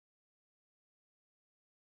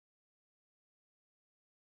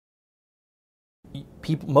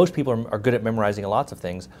most people are good at memorizing lots of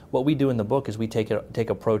things. What we do in the book is we take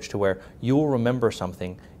approach to where you will remember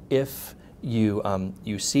something if you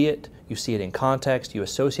see it in context, you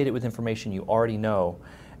associate it with information you already know,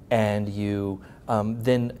 and you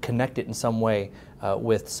then connect it in some way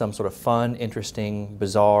with some sort of fun, interesting,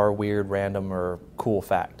 bizarre, weird, random, or cool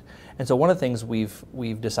fact. And so one of the things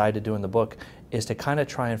we've decided to do in the book is to kind of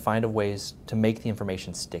try and find ways to make the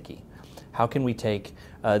information sticky. How can we take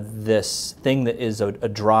this thing that is a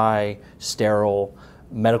dry, sterile,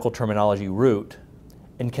 medical terminology root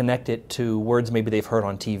and connect it to words maybe they've heard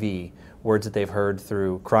on TV, words that they've heard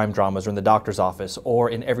through crime dramas or in the doctor's office,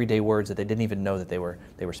 or in everyday words that they didn't even know that they were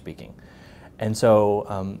speaking. And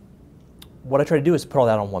so what I try to do is put all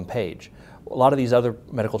that on one page. A lot of these other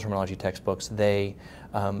medical terminology textbooks,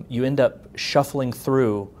 you end up shuffling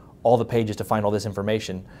through all the pages to find all this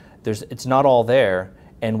information. It's not all there,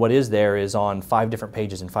 and what is there is on 5 different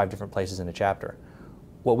pages in 5 different places in a chapter.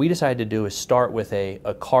 What we decided to do is start with a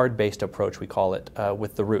card-based approach, we call it,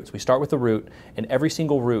 with the roots. We start with the root, and every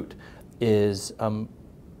single root is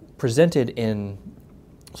presented in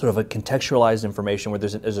sort of a contextualized information where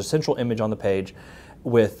there's a central image on the page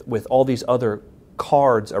with all these other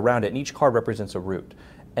cards around it, and each card represents a root.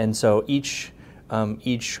 And so each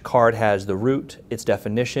card has the root, its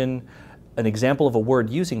definition, an example of a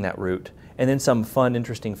word using that root, and then some fun,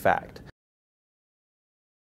 interesting fact.